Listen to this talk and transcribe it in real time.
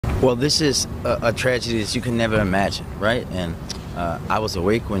Well, this is a tragedy that you can never imagine, right? And I was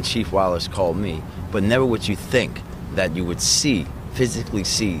awake when Chief Wallace called me, but never would you think that you would physically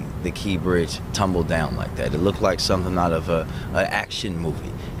see the Key Bridge tumble down like that. It looked like something out of an action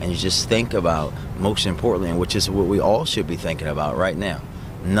movie. And you just think about, most importantly, and which is what we all should be thinking about right now,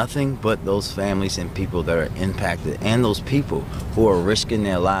 nothing but those families and people that are impacted, and those people who are risking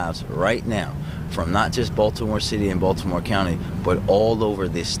their lives right now, from not just Baltimore City and Baltimore County, but all over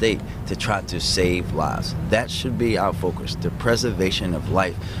this state, to try to save lives. That should be our focus, the preservation of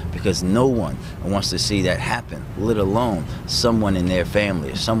life, because no one wants to see that happen, let alone someone in their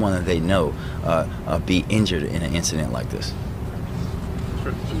family or someone that they know be injured in an incident like this.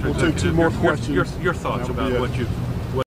 We'll take two more questions. Your thoughts about what you've